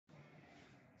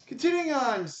Continuing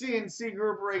on, CNC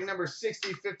group break number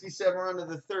 6057. We're under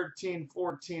the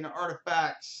 13-14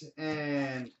 artifacts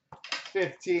and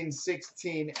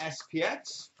 15-16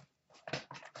 SPX.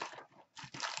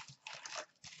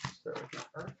 Start with the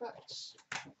artifacts.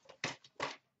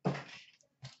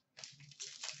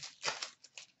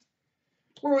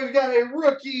 Where we've got a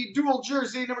rookie dual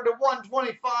jersey number to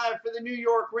 125 for the New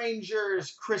York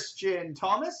Rangers, Christian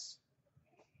Thomas.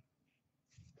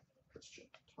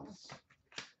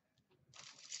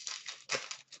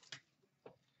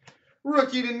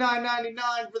 Rookie to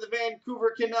 999 for the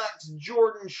Vancouver Canucks,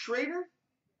 Jordan Schrader.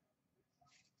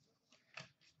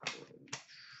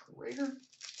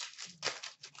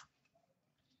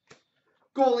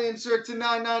 Goalie insert to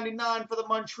 999 for the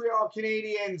Montreal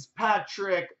Canadiens,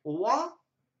 Patrick Roy.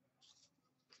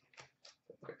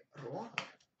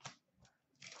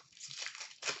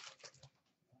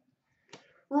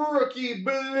 Rookie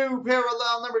blue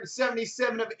parallel number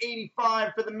 77 of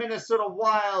 85 for the Minnesota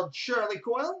Wild, Charlie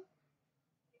Coyle.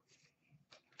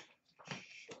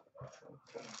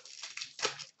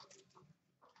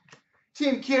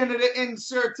 Team Canada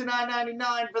insert to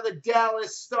 999 for the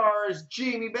Dallas Stars,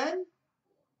 Jamie Benn.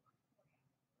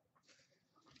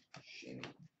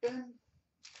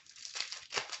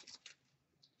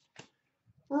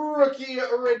 Rookie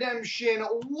redemption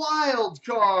wild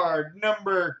card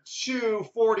number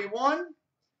 241,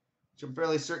 which I'm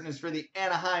fairly certain is for the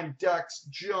Anaheim Ducks,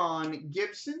 John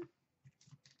Gibson.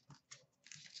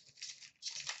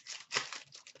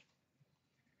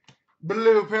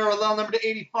 Blue parallel number to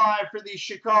 85 for the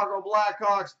Chicago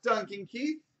Blackhawks, Duncan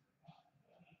Keith.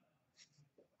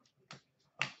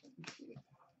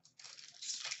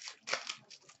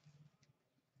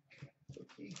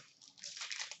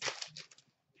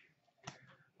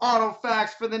 Auto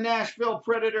facts for the Nashville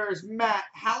Predators, Matt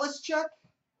Halischuk.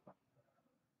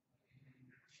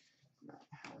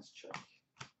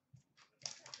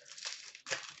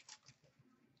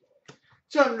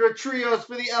 Tundra Trios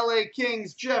for the LA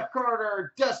Kings, Jeff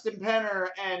Carter, Dustin Penner,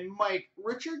 and Mike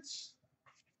Richards.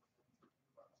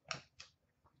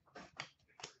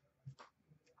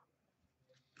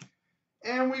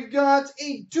 And we've got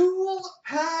a dual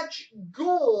patch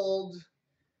gold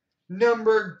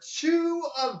number 2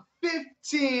 of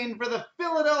 15 for the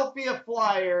Philadelphia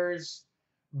Flyers,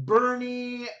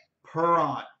 Bernie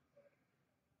Perrant.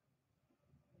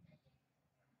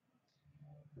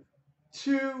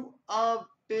 2 of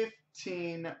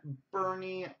 15,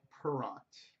 Bernie Perrant.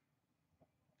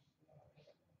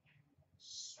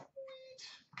 Sweet.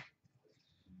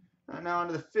 And now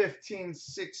onto the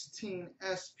 15-16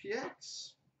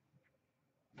 SPX.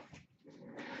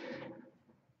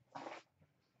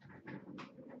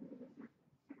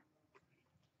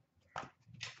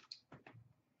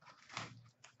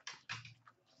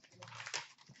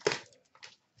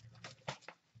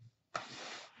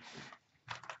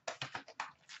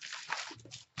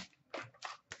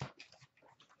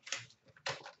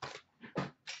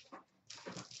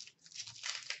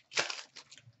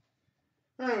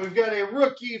 All right, we've got a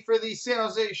rookie for the San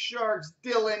Jose Sharks,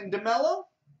 Dylan DeMello.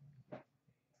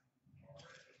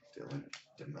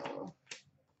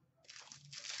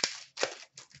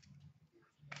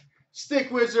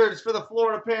 Stick Wizards for the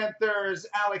Florida Panthers,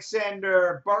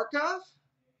 Alexander Barkov.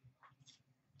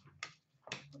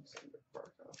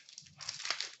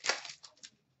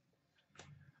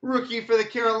 Rookie for the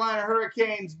Carolina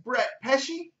Hurricanes, Brett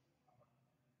Pesce.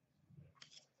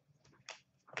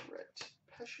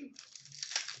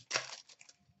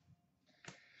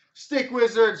 Stick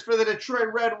Wizards for the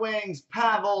Detroit Red Wings,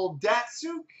 Pavel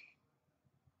Datsyuk.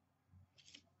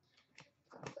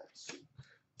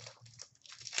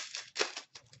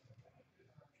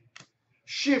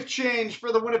 Shift change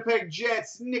for the Winnipeg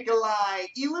Jets, Nikolai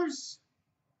Ehlers.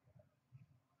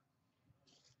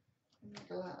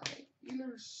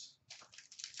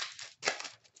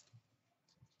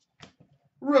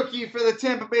 Rookie for the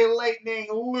Tampa Bay Lightning,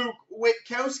 Luke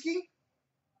Witkowski.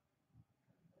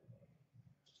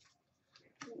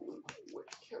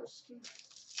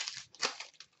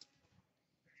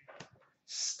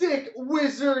 Stick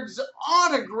Wizards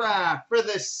autograph for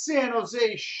the San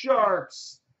Jose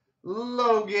Sharks,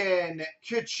 Logan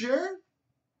Couture.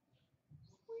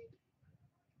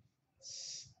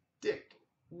 Stick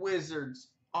Wizards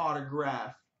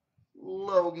autograph,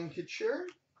 Logan Couture.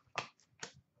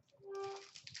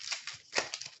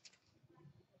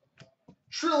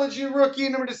 Trilogy rookie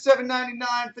number to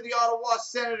 799 for the Ottawa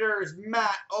Senators,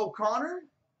 Matt O'Connor.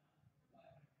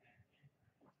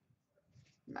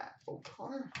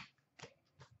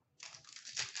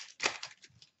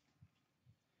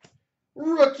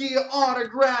 Rookie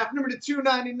autograph, number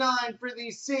 /299 for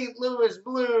the St. Louis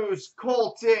Blues,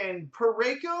 Colton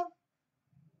Parayko.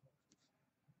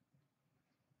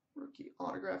 Rookie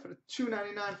autograph at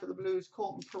 /299 for the Blues,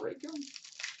 Colton Parayko.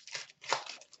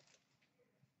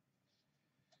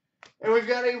 And we've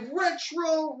got a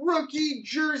retro rookie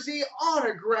jersey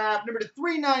autograph, number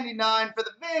 /399 for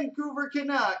the Vancouver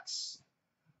Canucks,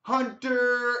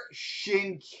 Hunter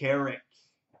Shinkaruk.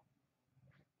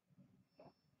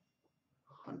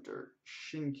 Hunter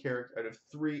Shinkaruk out of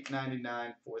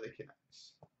 /399 for the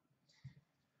Canucks.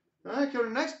 All right, go to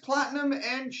the next Platinum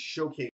and Showcase.